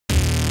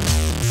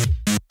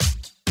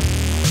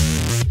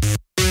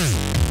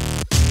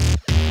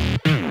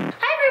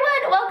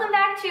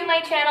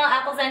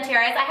waffles and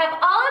tiaras. I have all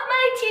of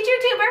my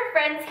TeacherTuber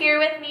friends here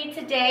with me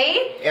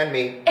today. And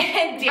me.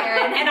 And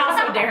Darin. And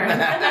also Darin.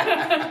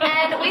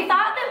 And we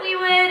thought that we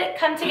would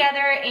come together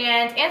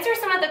and answer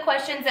some of the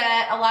questions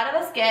that a lot of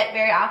us get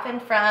very often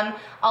from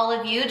all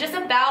of you, just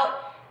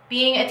about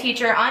being a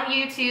teacher on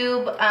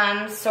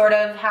YouTube, sort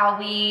of how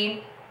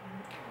we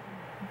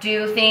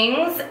do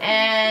things,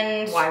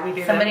 and why we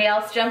do somebody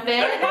else jump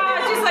in. Just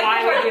to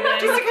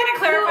kind of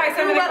clarify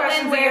some of the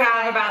questions that you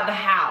have about the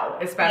how,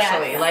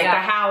 especially. Yes. Like the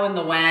how and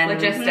the when.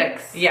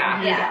 Logistics.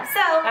 Yeah. Yeah.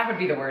 So That would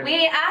be the word.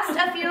 we asked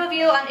a few of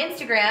you on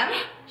Instagram,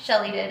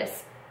 Shelley did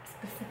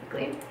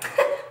specifically,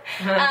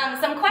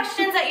 some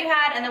questions that you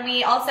had, and then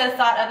we also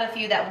thought of a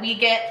few that we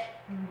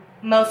get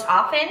most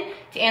often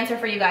to answer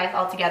for you guys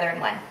all together in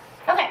one.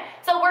 Okay,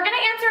 so we're gonna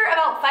answer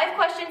about 5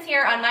 questions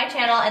here on my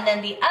channel, and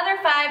then the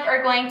other 5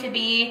 are going to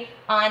be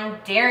on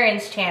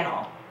Darin's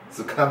channel.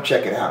 So come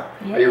check it out.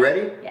 Yeah. Are you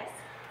ready? Yes.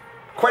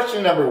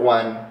 Question number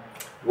 1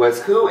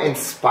 was, who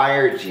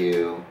inspired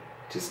you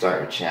to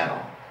start your channel?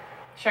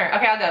 Sure,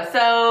 okay, I'll go.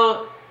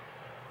 So,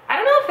 I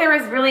don't know if there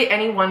was really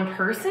any one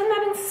person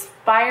that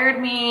inspired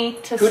me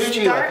to Who did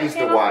you start used a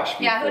to channel. watch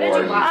before Yeah, who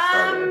did you watch?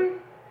 started?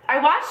 I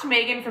watched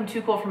Megan from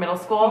Too Cool for Middle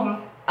School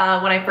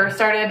when I first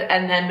started,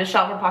 and then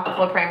Michelle from Pocket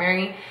Full of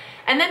Primary.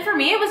 And then for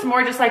me, it was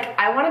more just like,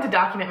 I wanted to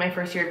document my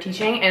first year of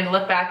teaching and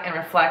look back and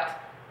reflect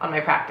on my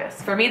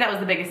practice. For me, that was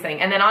the biggest thing.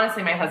 And then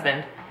honestly, my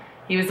husband,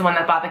 he was the one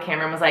that bought the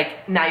camera and was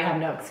like, now you have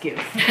no excuse.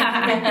 So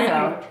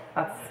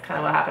that's kind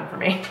of what happened for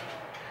me.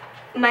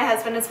 My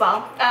husband as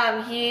well.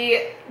 He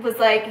was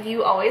like,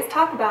 you always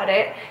talk about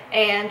it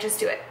and just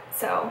do it.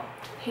 So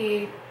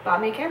he bought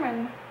me a camera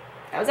and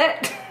that was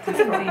it.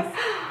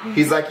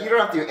 He's like, you don't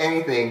have to do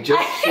anything,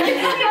 just shoot your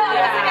video.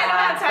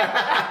 It's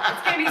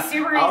going to be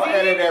super easy. I'll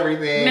edit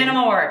everything.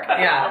 Minimal work.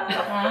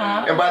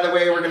 Yeah. And by the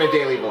way, we're gonna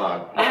daily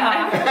vlog.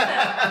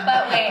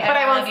 But wait, But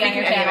I won't be on speak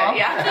your in any of channel. it.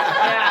 Yeah.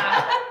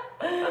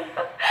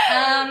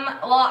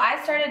 Well, I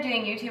started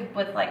doing YouTube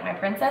with like my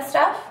princess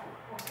stuff.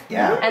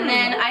 Yeah. And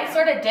then I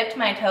sort of dipped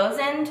my toes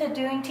into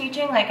doing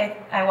teaching.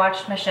 Like I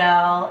watched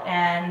Michelle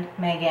and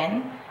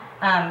Megan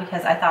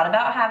because I thought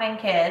about having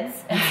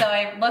kids. And so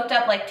I looked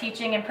up like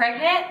teaching and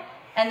pregnant,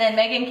 and then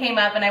Megan came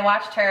up and I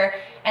watched her.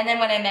 And then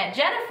when I met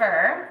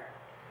Jennifer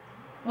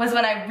was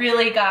when I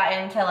really got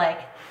into like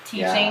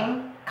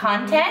teaching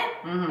content.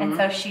 And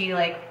so she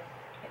like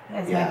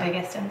is my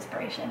biggest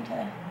inspiration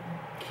to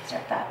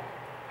start that.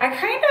 I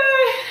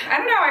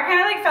don't know, I kind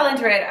of like fell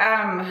into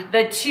it.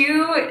 The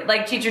 2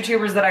 like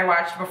TeacherTubers that I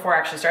watched before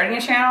actually starting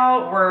a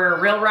channel were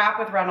Real Rap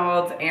with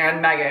Reynolds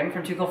and Megan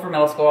from Too Cool for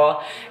Middle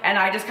School. And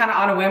I just kind of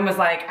on a whim was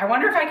like, I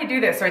wonder if I could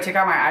do this. So I took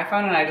out my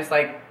iPhone and I just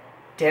like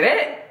did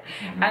it.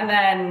 And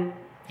then,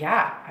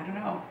 yeah, I don't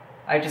know.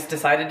 I just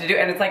decided to do it.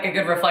 And it's like a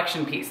good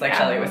reflection piece, like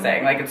Shelley was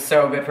saying. Like it's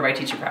so good for my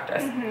teaching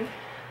practice.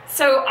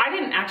 So I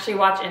didn't actually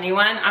watch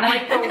anyone. I'm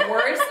like the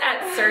worst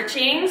at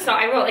searching. So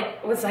I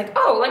was like,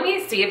 oh, let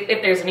me see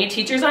if there's any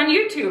teachers on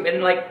YouTube.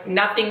 And like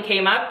nothing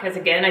came up because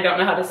again, I don't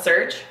know how to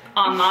search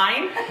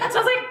online. So I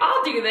was like,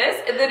 I'll do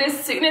this. And then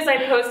as soon as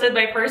I posted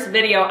my first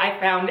video, I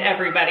found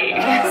everybody.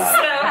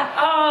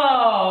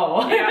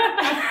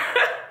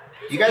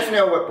 You guys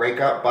know what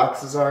breakout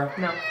boxes are?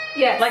 No.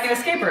 Yes. Like an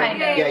escape room.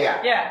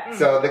 Yeah.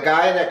 So the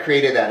guy that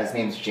created that, his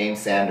name's James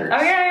Sanders. Oh,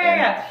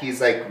 yeah.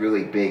 He's like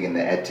really big in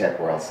the ed tech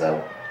world,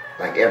 so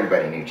like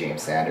everybody knew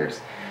James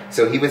Sanders.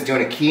 So he was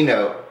doing a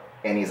keynote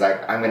and he's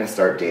like, I'm gonna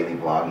start daily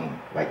vlogging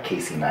like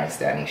Casey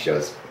Neistat, and he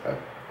shows a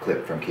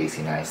clip from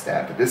Casey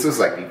Neistat. But this was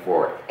like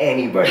before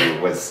anybody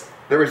was,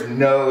 there was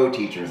no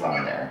teachers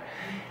on there.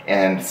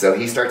 And so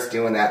he starts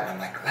doing that, and I'm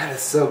like, that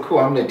is so cool.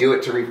 I'm gonna do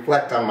it to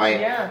reflect on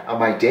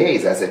my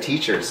days as a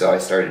teacher. So I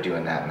started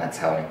doing that, and that's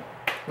how I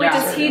Wait,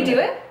 does he do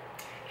it?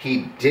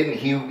 He didn't.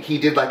 He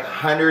did like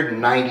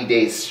 190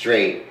 days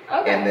straight,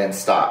 and then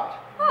stopped,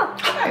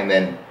 and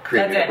then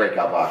created a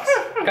breakout box.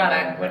 Got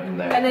and went from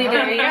there. And then he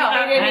didn't,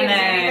 And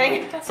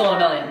then sold $1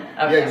 million.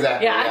 Okay. Yeah,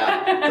 exactly.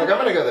 Yeah. It's like, I'm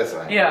gonna go this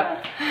way.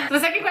 Yeah. So the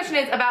second question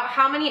is about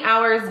how many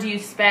hours do you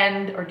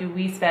spend, or do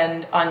we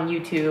spend on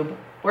YouTube,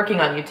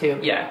 working on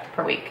YouTube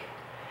per week?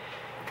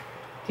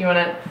 Do you want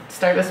to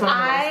start this one?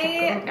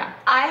 I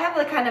have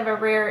like kind of a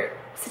rare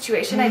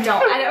situation. I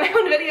don't edit my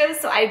own videos,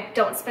 so I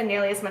don't spend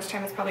nearly as much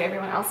time as probably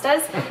everyone else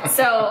does.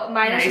 So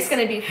mine is just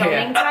going to be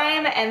filming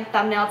time and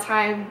thumbnail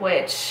time,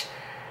 which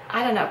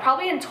I don't know,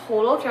 probably in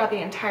total throughout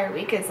the entire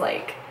week is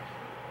like,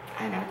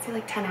 I don't know, I'd say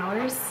like 10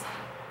 hours.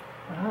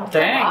 Wow.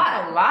 Dang.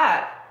 A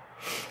lot.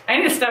 I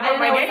need to step up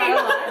my game.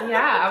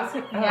 Yeah,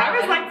 I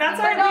was like,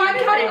 that's But no, I'm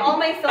counting all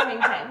my filming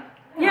time.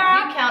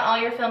 Yeah. You count all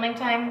your filming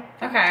time?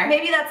 Okay.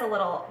 Maybe that's a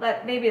little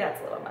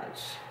much.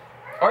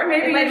 Or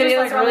maybe my you're just videos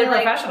like are really only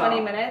like professional.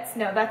 20 minutes.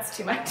 No, that's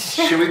too much.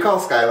 Should we call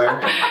Skylar?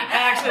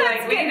 Actually,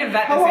 like, we need to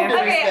vet How this long do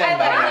answer. we Okay,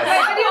 spend on this? my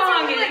videos are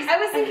only like, I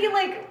was thinking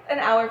like an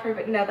hour per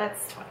video. No,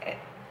 that's 20.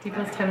 Do you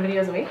post 10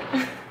 videos a week?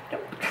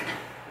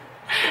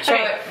 Sure.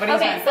 What do you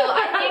Okay, think? so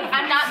I think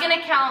I'm not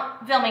gonna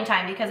count filming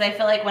time because I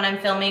feel like when I'm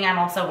filming, I'm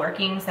also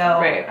working, so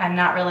I'm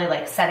not really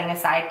like setting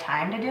aside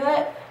time to do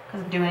it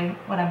because I'm doing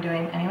what I'm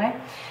doing anyway.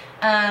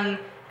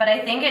 But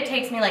I think it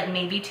takes me like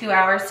maybe 2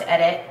 hours to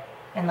edit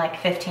and like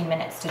 15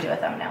 minutes to do a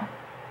thumbnail.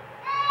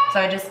 So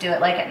I just do it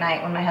like at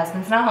night when my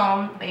husband's not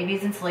home,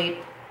 baby's asleep.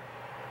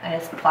 I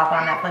just plop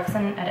on Netflix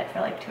and edit for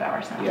like 2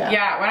 hours now.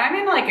 Yeah, when I'm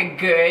in like a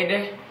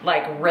good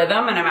like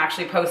rhythm and I'm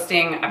actually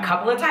posting a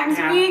couple of times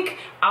a week,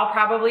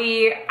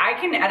 I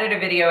can edit a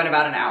video in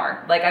about an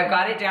hour. Like I've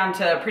got it down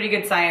to pretty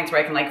good science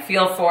where I can like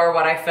feel for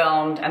what I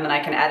filmed and then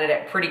I can edit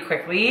it pretty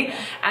quickly.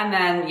 And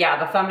then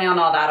the thumbnail and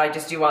all that I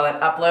just do while it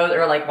uploads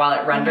or like while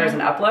it renders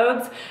and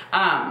uploads.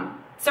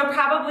 So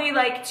probably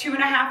like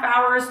 2.5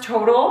 hours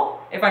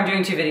total. If I'm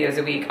doing 2 videos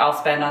a week, I'll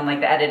spend on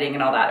like the editing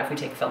and all that if we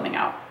take filming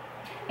out.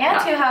 And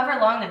too,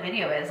 however long the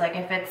video is, like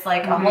if it's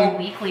like a whole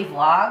weekly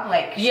vlog,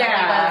 like Shelley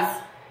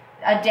does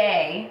a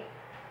day,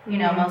 you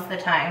know, most of the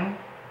time.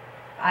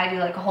 I do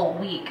like a whole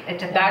week. It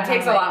depends. That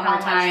takes on, a like, lot how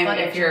more time much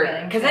if you're,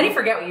 because then you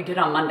forget what you did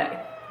on Monday.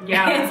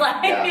 Yeah. It's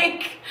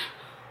like,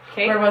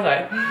 where was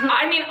I?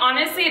 I mean,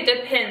 honestly, it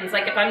depends.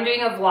 Like if I'm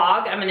doing a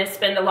vlog, I'm gonna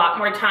spend a lot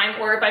more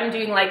time, or if I'm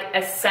doing like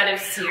a set of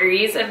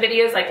series of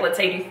videos, like let's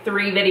say I do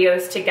 3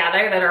 videos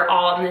together that are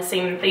all on the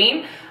same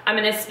theme, I'm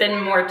gonna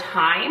spend more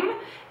time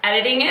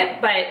editing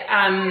it. But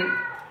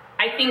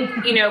I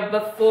think, you know,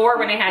 before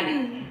when I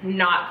had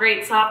not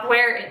great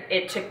software,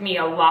 it took me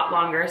a lot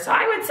longer. So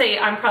I would say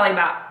I'm probably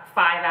about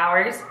 5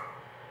 hours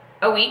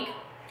a week.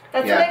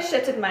 That's what I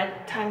shifted my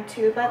time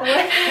to, by the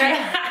way.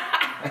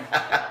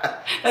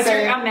 That's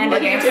your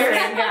amended answer.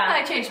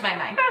 I changed my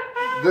mind.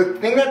 The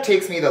thing that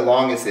takes me the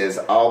longest is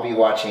I'll be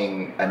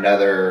watching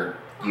another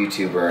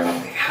YouTuber and I'm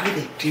like, how do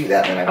they do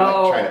that? And I'm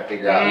like trying to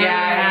figure out.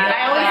 Yeah,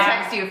 I always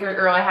text you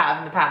or I have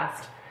in the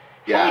past.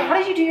 Yeah. Hey, how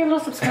did you do your little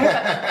subscribe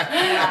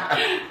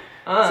button?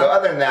 So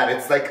other than that,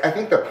 it's like, I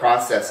think the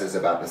process is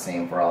about the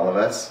same for all of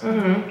us.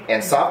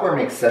 And software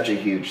makes such a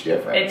huge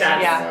difference. It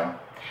does. You know?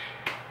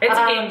 It's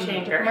a game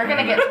changer. We're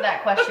gonna get to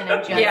that question in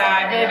just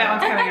I believe that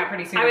one's coming out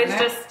pretty soon. I was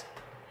just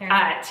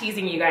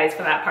teasing you guys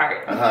for that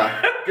part.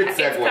 Good segue.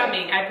 It's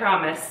coming, I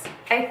promise.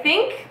 I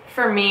think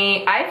for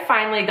me, I've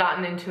finally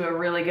gotten into a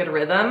really good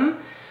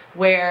rhythm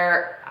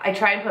where I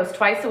try and post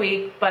twice a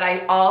week, but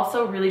I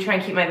also really try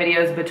and keep my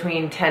videos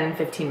between 10 and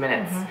 15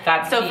 minutes.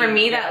 That's so key, for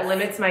me, that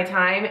limits my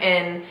time,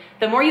 and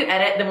the more you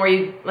edit, the more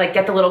you like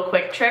get the little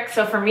quick tricks.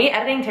 So for me,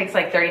 editing takes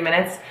like 30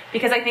 minutes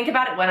because I think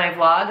about it when I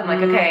vlog. I'm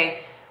like,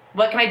 okay,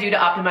 what can I do to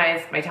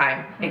optimize my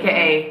time,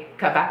 aka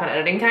cut back on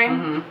editing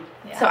time?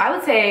 So I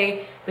would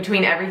say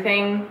between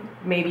everything,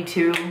 maybe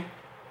 2,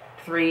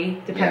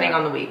 3, depending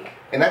on the week.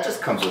 And that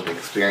just comes with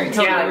experience.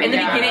 Yeah, too, in the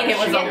you beginning it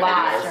was a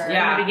lot.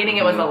 Yeah. In the beginning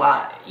it was a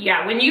lot.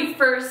 Yeah, when you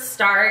first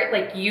start,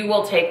 like you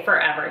will take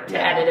forever to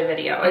edit a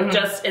video.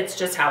 It's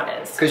just how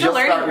it is. Because you'll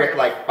start with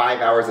like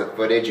 5 hours of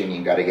footage and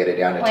you got to get it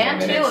down to 10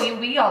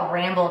 minutes. We all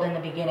rambled in the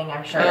beginning,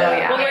 I'm sure.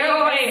 Yeah.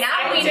 Well, wait,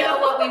 Now we know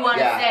what we want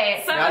to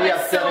say. Now you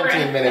have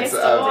 17 minutes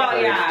of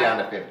footage down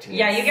to 15.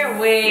 Yeah, you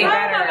get way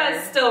better. Some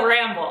of us still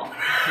ramble.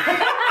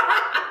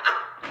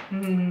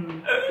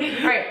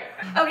 Right.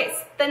 Okay,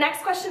 so the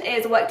next question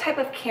is, what type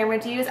of camera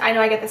do you use? I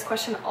know I get this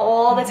question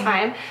all the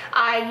time.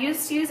 I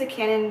used to use a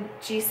Canon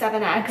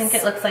G7X. I think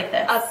it looks like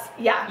this.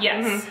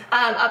 Yes.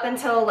 Up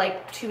until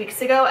like 2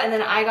 weeks ago, and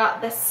then I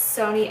got the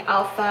Sony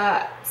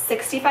Alpha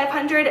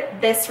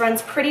 6500. This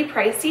runs pretty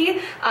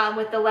pricey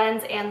with the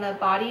lens and the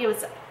body. It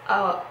was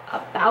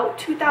about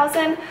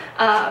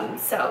 $2,000,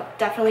 so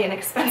definitely an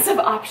expensive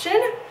option.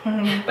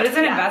 But it's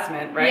an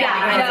investment, right?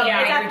 Yeah, Because it you're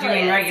doing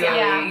definitely is.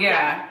 regularly.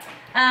 Yeah.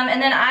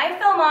 And then I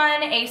film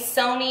on a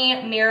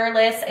Sony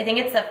mirrorless, I think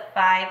it's a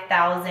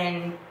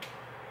 5000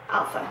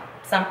 Alpha.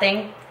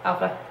 something.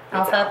 Alpha.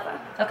 Alpha.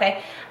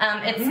 Okay.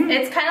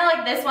 It's kind of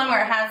like this one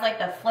where it has like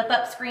the flip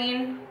up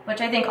screen,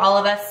 which I think all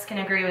of us can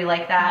agree we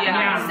like that.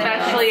 Yeah, So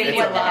especially you can if see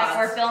you what the heck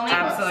we're filming.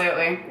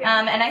 Absolutely.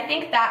 And I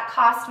think that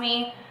cost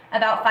me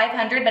about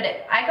 $500, but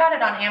I got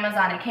it on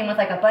Amazon. It came with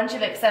like a bunch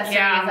of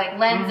accessories, like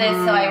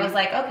lenses. So I was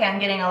like, okay, I'm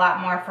getting a lot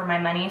more for my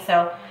money.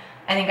 So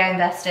I think I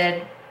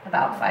invested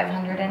about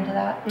 $500 into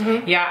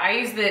that. Yeah, I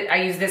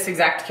use this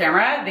exact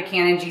camera, the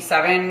Canon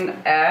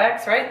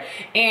G7X, right?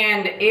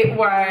 And it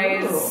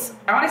was,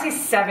 I want to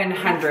say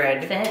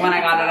 $700 when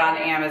I got it on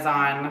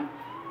Amazon.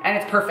 And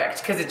it's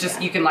perfect because it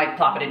just, you can like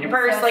plop it in your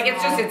purse. so Like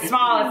it's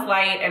small, it's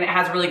light, and it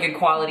has really good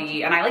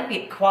quality. And I like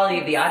the quality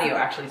of the audio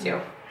actually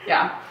too.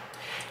 Yeah.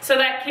 So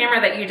that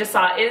camera that you just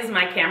saw is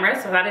my camera,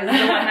 so that is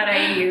the one that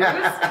I use.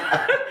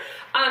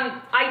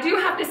 I do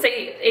have to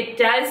say, it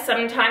does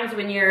sometimes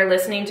when you're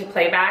listening to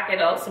playback,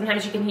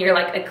 sometimes you can hear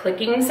like a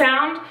clicking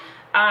sound.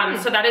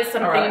 So that is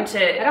something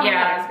to, I don't have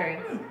that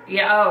experience.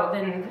 Yeah, oh,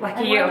 then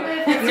lucky you.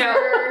 No,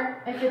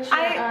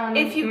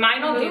 If you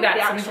mine will do move that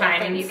the actual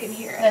sometimes. thing, you can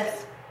hear it.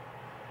 This.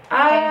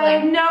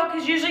 No,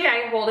 because usually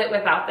I hold it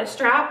without the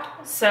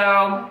strap, so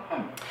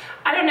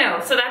I don't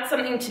know. So that's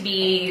something to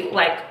be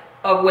like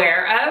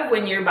aware of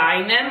when you're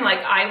buying them. Like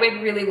I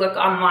would really look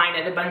online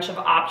at a bunch of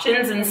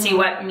options and see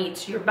what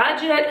meets your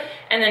budget,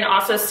 and then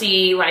also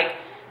see like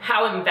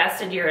how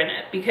invested you're in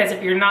it, because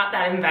if you're not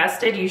that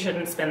invested, you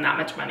shouldn't spend that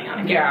much money on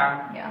a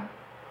camera. Yeah.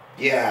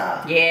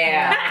 Yeah.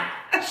 Yeah.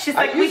 She's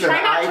I like, we use an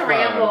try not to iPhone.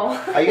 ramble.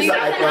 I use You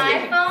an use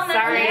an iPhone?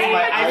 Sorry. I use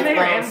my I'm a iPhone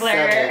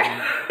rambler.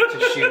 7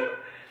 to shoot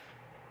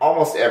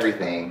almost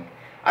everything.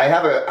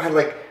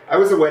 I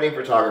was a wedding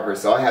photographer,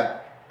 so I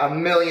had a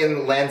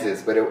million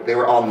lenses, but they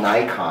were all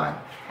Nikon.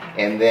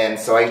 And then,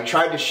 so I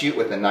tried to shoot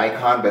with the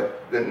Nikon,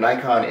 but the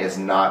Nikon is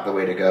not the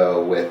way to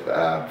go with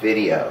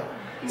video.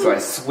 So I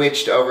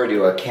switched over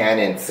to a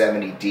Canon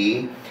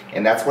 70D,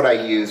 and that's what I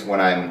use when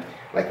I'm,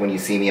 like when you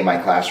see me in my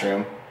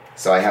classroom.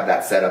 So I have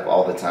that set up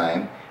all the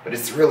time. But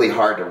it's really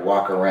hard to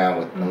walk around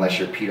with, unless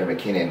you're Peter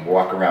McKinnon,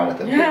 walk around with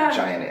a big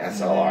giant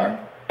SLR.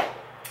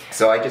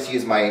 So I just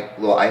use my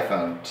little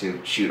iPhone to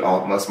shoot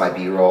most of my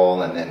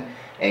B-roll, and then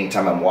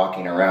anytime I'm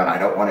walking around, I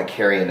don't want to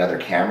carry another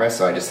camera,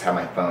 so I just have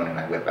my phone and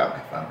I whip out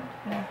my phone.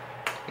 Yeah.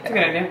 That's a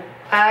good idea.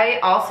 I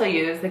also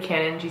use the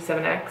Canon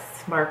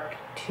G7X Mark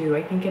II,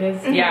 I think it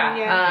is. Yeah.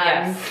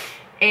 Yes.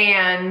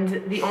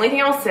 And the only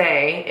thing I'll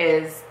say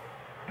is,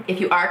 if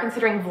you are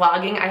considering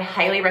vlogging, I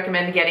highly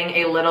recommend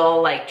getting a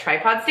little like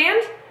tripod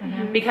stand,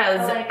 because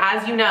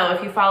as you know,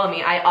 if you follow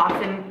me, I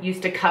often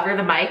used to cover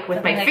the mic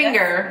with my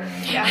finger,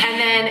 and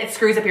then it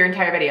screws up your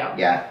entire video.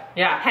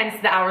 Yeah. Hence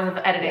the hours of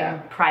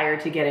editing prior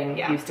to getting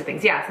used to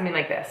things. Yeah, something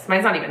like this.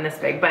 Mine's not even this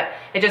big, but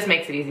it just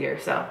makes it easier.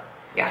 So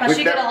yeah. Plus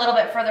you get a little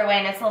bit further away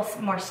and it's a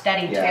little more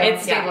steady too.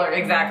 It's stabler,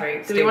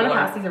 exactly. Do we want to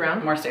pass these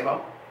around? More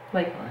stable.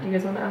 Like, do you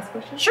guys want to ask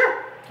questions?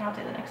 Sure. I'll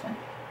do the next one.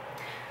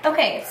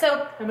 Okay,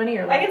 so How many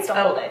are I can still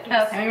hold it. okay.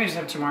 I think we just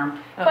have 2 more.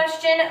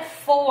 Question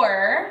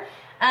 4.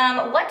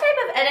 What type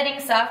of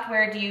editing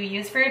software do you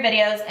use for your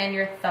videos and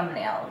your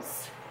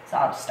thumbnails? So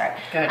I'll just start.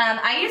 Good.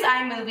 I use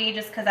iMovie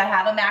just because I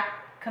have a Mac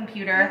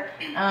computer.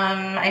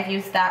 I've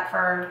used that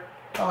for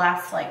the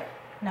last like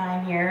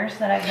 9 years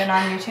that I've been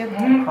on YouTube.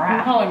 Oh,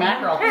 crap. Holy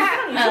mackerel.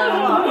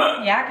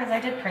 Yeah, because I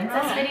did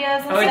princess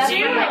videos and stuff did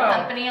you? for my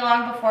company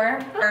long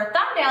before. For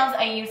thumbnails,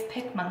 I use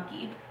Pic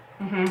Monkey.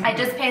 I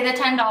just pay the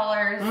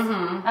 $10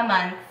 a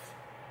month,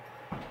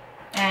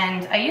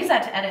 and I use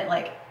that to edit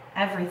like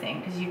everything,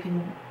 because you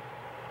can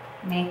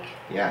make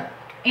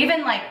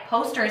even like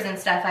posters and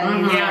stuff. I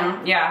use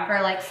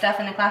for like stuff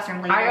in the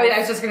classroom. I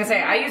was just gonna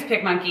say, I use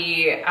Pic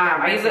Monkey.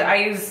 I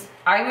use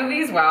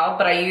iMovie as well,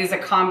 but I use a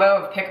combo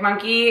of Pic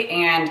Monkey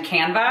and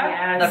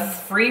Canva. The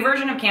free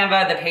version of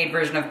Canva, the paid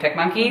version of Pic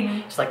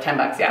Monkey, just like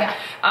 $10.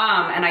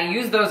 And I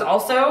use those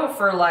also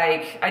for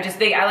like,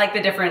 I like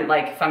the different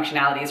like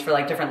functionalities for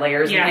like different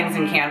layers and things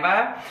in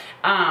Canva.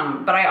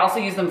 But I also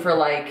use them for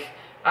like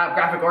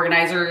graphic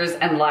organizers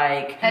and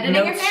like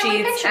note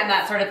sheets and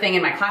that sort of thing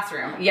in my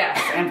classroom.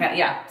 Yes, and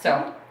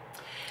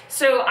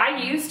So I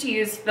used to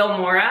use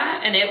Filmora,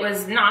 and it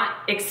was not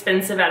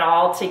expensive at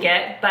all to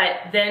get,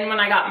 but then when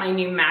I got my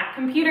new Mac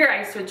computer,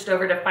 I switched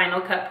over to Final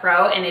Cut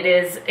Pro, and it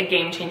is a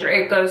game changer.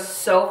 It goes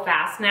so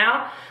fast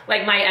now.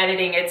 Like my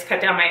editing, it's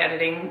cut down my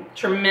editing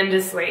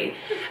tremendously.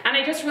 And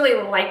I just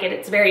really like it.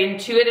 It's very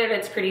intuitive,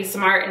 it's pretty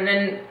smart, and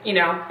then, you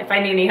know, if I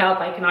need any help,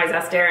 I can always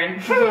ask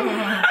Darin.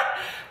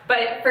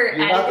 But for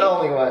You're not the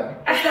only one.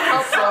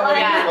 So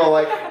many people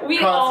like we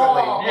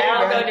constantly.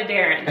 all go to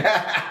Darin.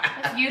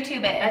 Just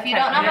YouTube it. If you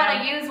don't know how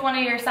to use one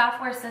of your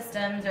software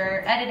systems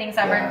or editing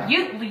software,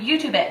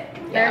 YouTube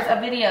it. There's a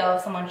video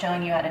of someone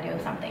showing you how to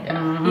do something.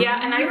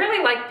 Yeah, and I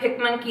really like Pic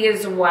Monkey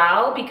as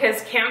well,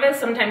 because Canva,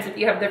 sometimes if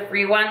you have the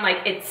free one,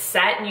 like it's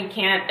set and you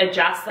can't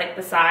adjust like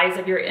the size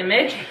of your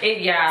image.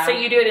 So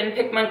you do it in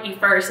Pic Monkey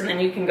first, and then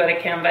you can go to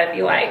Canva if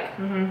you like.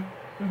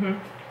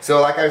 So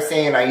like I was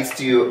saying, I used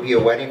to be a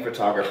wedding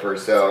photographer,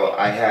 so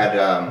I had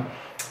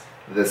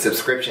the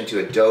subscription to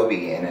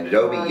Adobe, and in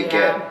Adobe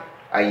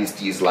I used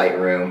to use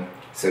Lightroom,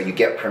 so you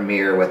get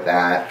Premiere with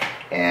that,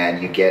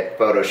 and you get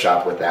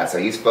Photoshop with that. So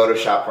I use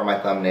Photoshop for my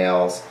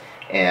thumbnails,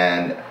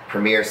 and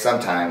Premiere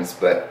sometimes,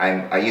 but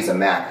I use a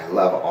Mac. I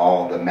love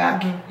all the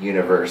Mac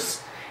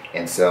universe,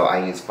 and so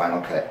I use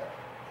Final Cut.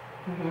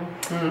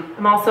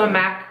 I'm also a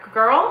Mac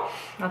girl.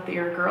 Not that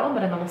you're a girl,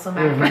 but I'm also a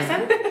Mac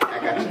person. I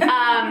got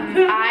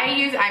you. I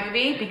use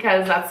iMovie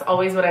because that's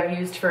always what I've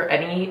used for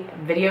any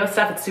video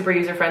stuff. It's super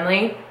user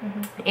friendly.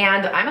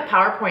 And I'm a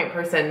PowerPoint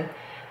person.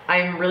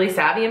 I'm really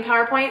savvy in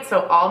PowerPoint,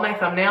 so all my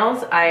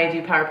thumbnails, I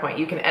do PowerPoint.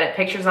 You can edit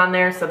pictures on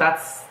there, so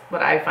that's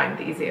what I find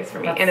the easiest for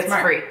me. And it's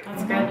free.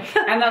 That's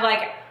good. And the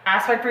like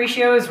aspect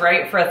ratio is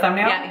right for a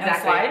thumbnail. Yeah,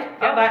 exactly. And a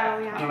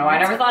slide. I don't know. I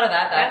never thought of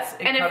that. That's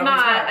and if incredibly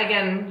not, smart.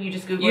 again, you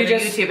just Google it or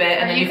YouTube it,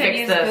 and then you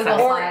fix the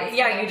stuff. Or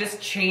you just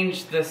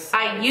change this.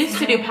 I used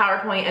to do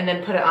PowerPoint and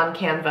then put it on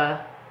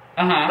Canva,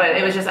 but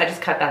it was just I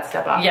just cut that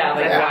step off. Yeah,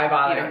 like why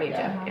bother? You don't need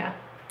to. Yeah.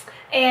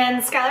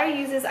 And Skylar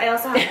uses, I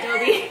also have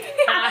Adobe.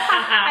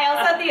 I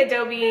also have the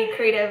Adobe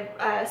Creative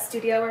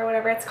Studio or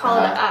whatever it's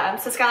called.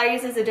 So Skylar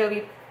uses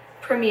Adobe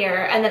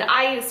Premiere, and then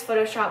I use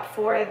Photoshop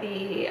for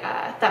the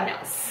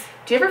thumbnails.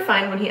 Do you ever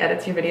find when he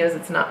edits your videos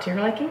it's not to your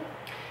liking?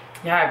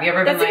 Yeah, have you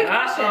ever been like,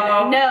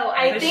 no,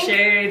 I think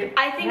shade.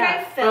 I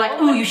film. We're like,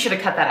 ooh, you should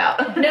have cut that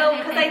out. No,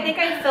 because I think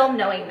I film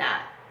knowing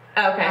that.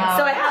 Okay.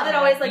 So I have it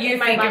always like You in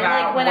my think mind,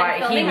 about like when what I'm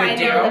he filming, would I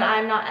do. know that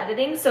I'm not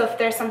editing. So if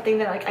there's something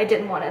that like I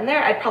didn't want in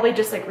there, I'd probably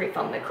just like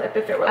refilm the clip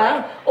if it were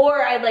like,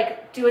 or I'd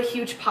like do a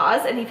huge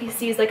pause, and if he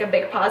sees like a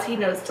big pause, he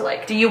knows to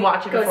like. Do you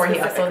watch it go before he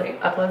specifically.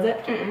 uploads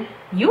it?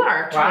 You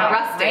are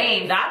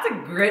trusting. That's a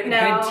good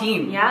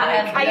team.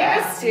 Yeah. I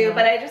used to,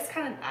 but I just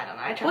kind of, I don't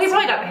know. I trust Well, you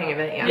probably him. got the hang of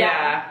it. Yeah.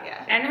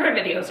 Yeah. And her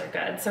videos are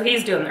good, so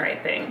he's doing the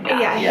right thing.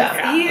 Yeah,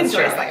 Yeah. he That's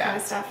enjoys right, that yeah. kind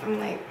of stuff. I'm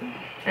like, All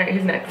right,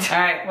 who's next? All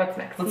right. What's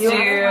next? Let's Oh, do.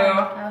 here, I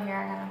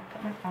gotta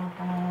put my phone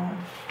on.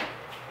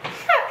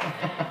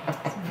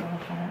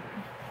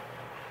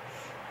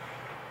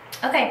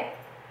 Okay.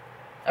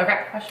 Okay.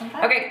 Question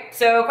 5. Okay,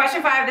 so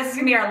question 5, this is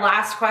gonna be our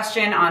last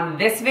question on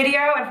this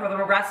video, and for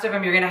the rest of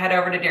them, you're gonna head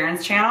over to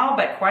Darin's channel,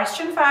 but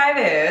question 5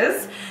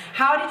 is,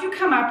 how did you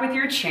come up with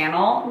your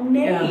channel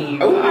name?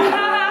 Oh.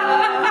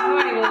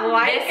 I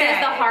like This it. is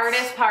the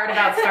hardest part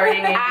about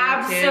starting a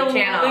YouTube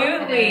channel.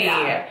 Absolutely.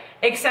 Yeah.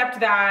 Except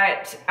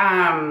that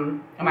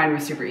mine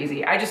was super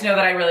easy. I just know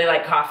that I really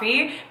like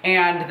coffee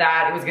and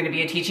that it was going to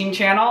be a teaching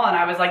channel, and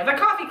I was like, the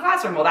coffee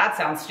classroom. Well, that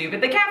sounds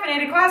stupid. The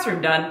caffeinated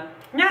classroom, done.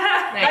 Like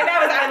that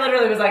was. I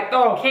literally was like,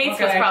 oh. Kate's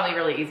was probably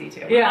really easy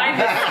too.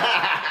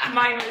 Yeah.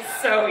 Mine was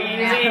so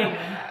easy.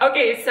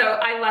 Okay, so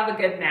I love a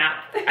good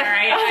nap. All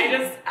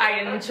right, I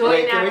enjoy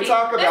Wait, can we napping.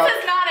 talk about? This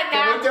is not a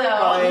Can nap, we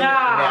define though.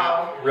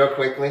 nap real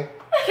quickly?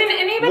 Can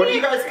anybody? What do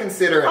you guys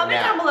consider a comment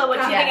down nap? below what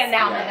you think Yes. a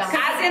nap Yes. is.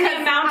 As in the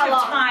amount How of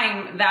long?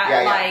 time that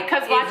Yeah, yeah. like.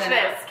 Because watch is in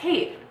this, it.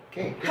 Kate.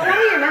 Okay. How long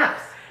are your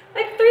naps?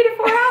 Like 3 to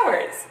 4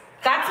 hours.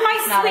 That's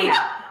my Not a sleep.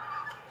 nap.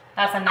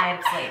 That's a night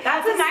of sleep.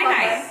 That's a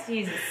night.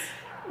 Jesus.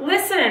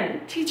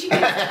 Listen, teaching is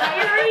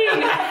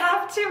tiring. I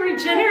have to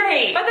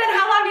regenerate. But then,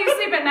 how long do you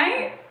sleep at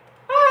night?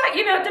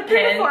 You know, it depends.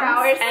 3 to 4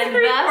 hours. And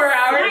 3 to 4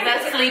 hours.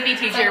 the sleepy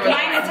teacher But was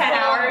Mine is 10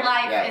 hours.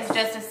 Life Yes. is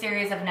just a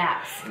series of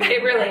naps.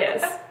 It really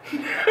is.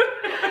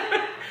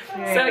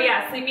 So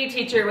yeah, sleepy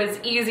teacher was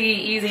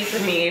easy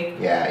for me.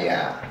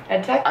 Yeah.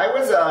 Ed tech. I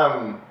was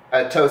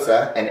a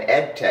TOSA, an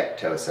EdTech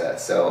TOSA.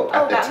 So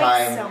at Oh, the that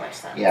time, makes so much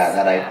sense.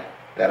 yeah,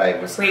 that I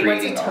was Wait,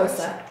 what's a creating all this.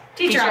 TOSA?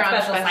 Teacher on on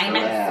special special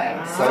assignment.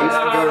 Yeah. So I used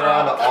to go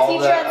around to all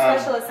Teacher the on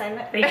special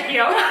assignment. Thank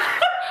you.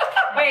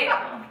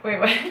 Wait,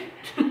 what?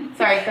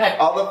 Sorry, go ahead.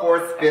 all the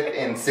 4th, 5th,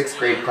 and 6th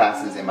grade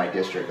classes in my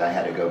district. I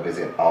had to go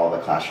visit all the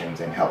classrooms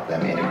and help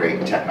them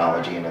integrate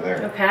technology into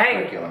their Okay.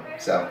 curriculum.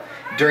 So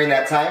during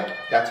that time,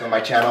 that's when my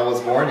channel was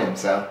born, and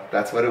so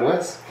that's what it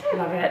was.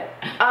 Love it.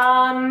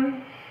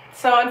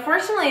 So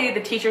unfortunately,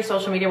 the teacher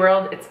social media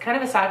world, it's kind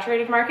of a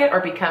saturated market, or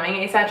becoming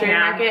a saturated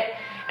Yeah. market.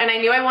 And I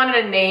knew I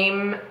wanted a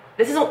name.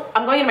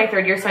 I'm going in my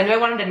 3rd year, so I knew I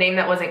wanted a name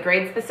that wasn't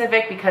grade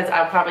specific because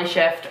I would probably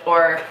shift,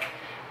 or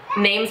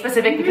name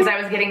specific because I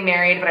was getting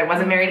married, but I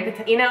wasn't married at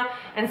the time,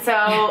 And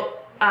so,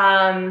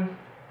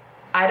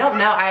 I don't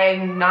know.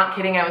 I'm not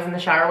kidding. I was in the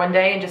shower one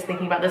day and just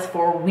thinking about this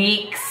for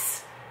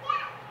weeks,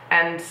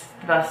 and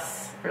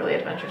thus really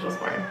Edventures was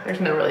born. There's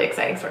no really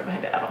exciting story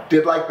behind it at all.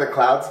 Did like the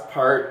clouds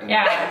part?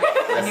 Yeah.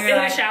 And you were in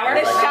the shower?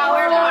 The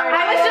shower part.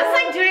 I was just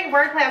like doing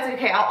word play. I was like,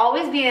 okay, I'll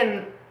always be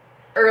in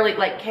early,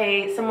 like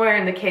somewhere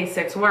in the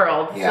K6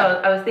 world. Yeah.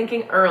 So I was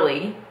thinking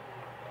early,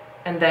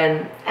 and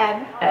then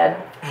Ed.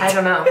 I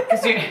don't know.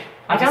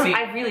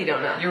 I really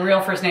don't know. Your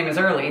real first name is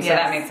Early, so Yes.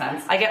 that makes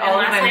sense. I get And all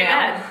of last my name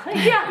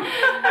mail. Yeah.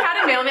 I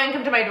had a mailman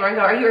come to my door and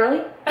go, "Are you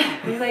early?"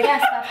 He's like,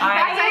 Yes, that's I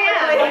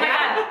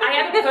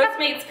had a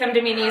Postmates come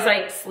to me and he's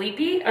like,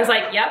 sleepy? I was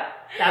like, yep,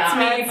 that's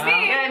me.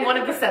 Yeah, I'm one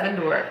of the 7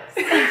 dwarfs.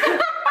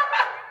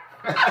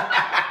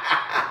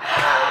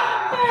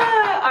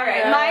 All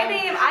right, my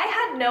name. I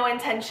had no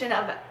intention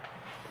of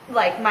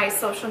like my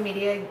social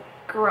media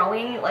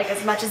growing like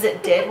as much as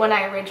it did when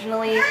I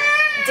originally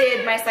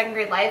did my 2nd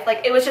grade life.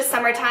 Like it was just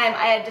summertime.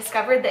 I had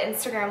discovered the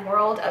Instagram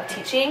world of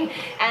teaching,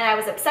 and I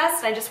was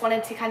obsessed. And I just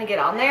wanted to kind of get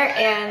on there,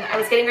 and I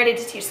was getting ready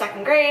to teach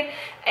 2nd grade,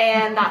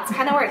 and that's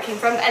kind of where it came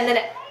from. And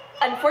then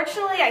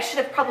unfortunately, I should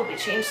have probably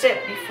changed it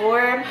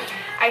before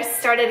I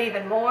started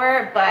even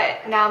more,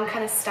 but now I'm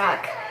kind of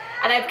stuck.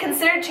 And I've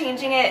considered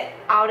changing it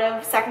out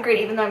of 2nd grade,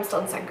 even though I'm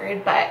still in 2nd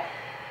grade, but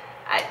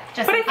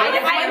nothing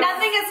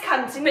has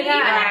come to me. But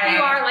even if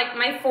you are like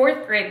my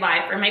 4th grade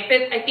life or my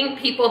 5th, I think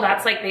people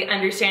that's like they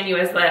understand you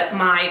as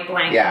my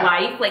blank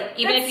life. Like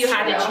even That's if you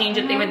had true. to change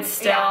it, they would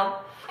still. Yeah.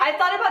 I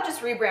thought about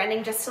just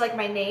rebranding just to like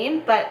my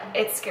name, but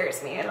it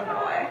scares me. I don't know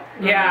why.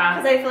 Yeah.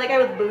 Because I feel like I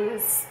would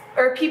lose,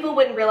 or people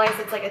wouldn't realize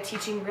it's like a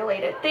teaching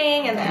related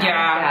thing, and then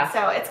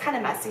so it's kind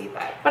of messy.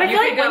 But I feel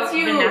like could once go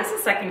you Vanessa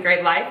 2nd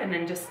grade life and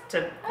then just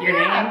to your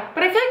name.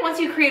 But I feel like once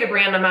you create a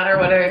brand, no matter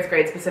whether it's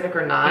grade specific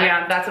or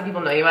not, that's what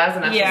people know you as,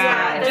 and that's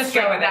just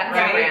go with it, that's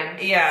right?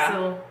 brand. Yeah.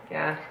 So,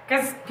 yeah.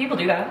 Because people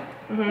do that.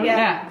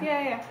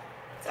 Yeah.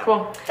 So,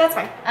 Cool. That's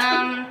fine.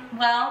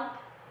 Well,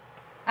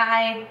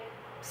 I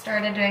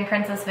started doing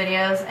princess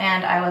videos,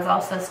 and I was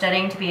also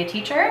studying to be a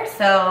teacher,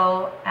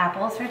 so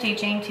apples for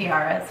teaching,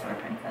 tiaras for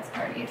princess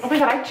parties. Oh my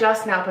god, I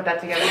just now put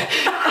that together.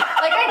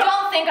 Like, I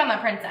don't think I'm a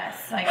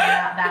princess. Like, I'm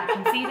not that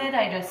conceited.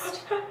 I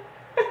just...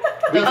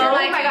 We Those are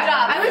can- my two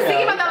jobs. I was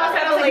thinking about that last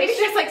night. I was like, maybe it's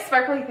just like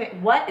sparkly thing.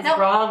 What is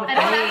wrong with I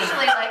me? don't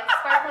actually like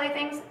sparkly car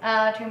playthings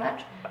too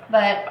much,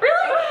 but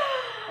Really?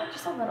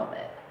 just a little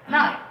bit.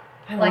 Not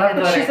I like love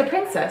a that. She's a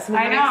princess.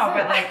 I know,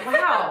 but like,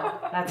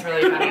 wow. That's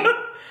really funny.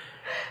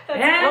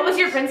 What was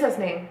your princess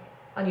name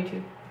on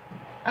YouTube?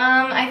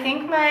 I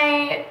think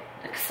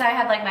because I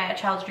had like my A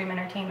Child's Dream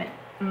Entertainment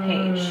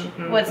page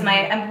was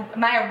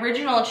my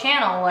original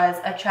channel was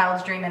A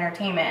Child's Dream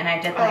Entertainment, and I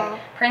did like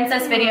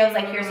princess videos,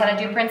 like here's how to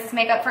do princess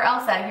makeup for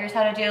Elsa, here's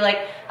how to do like,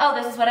 oh,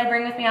 this is what I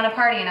bring with me on a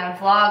party, and I would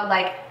vlog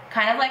like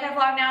kind of like I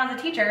vlog now as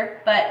a teacher,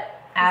 but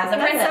as a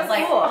princess, so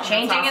like cool.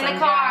 changing in the Awesome.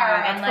 car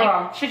Yeah, and that's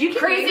like cool. Should you keep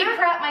crazy doing that?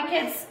 crap my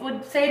kids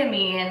would say to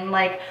me, and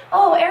like,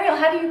 oh, Ariel,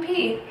 how do you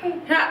pee?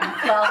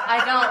 Well, I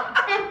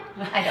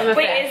don't.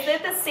 Wait, is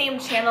it the same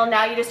channel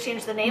now? You just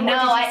changed the name? No, or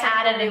did you I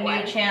start added a new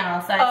one?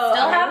 channel, so I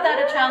still have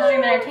that A Child's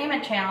Dream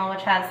Entertainment channel,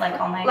 which has like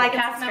all my Like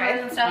and cast subscribe.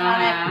 members and stuff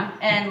on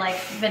it, and like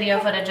video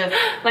footage of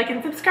Like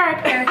and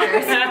subscribe.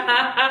 characters.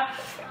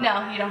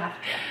 No, you don't have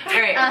to.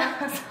 All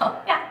right.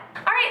 So yeah.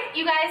 All right,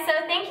 you guys, so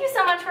thank you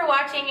so much for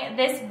watching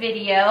this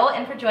video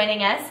and for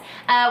joining us.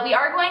 We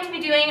are going to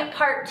be doing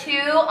part 2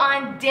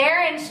 on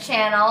Darin's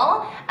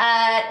channel,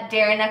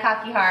 Darin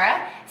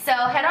Nakakihara. So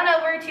head on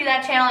over to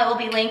that channel. It will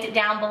be linked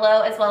down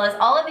below, as well as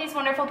all of these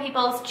wonderful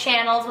people's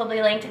channels will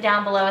be linked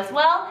down below as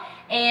well.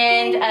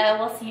 And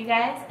we'll see you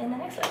guys in the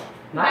next one.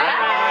 Bye.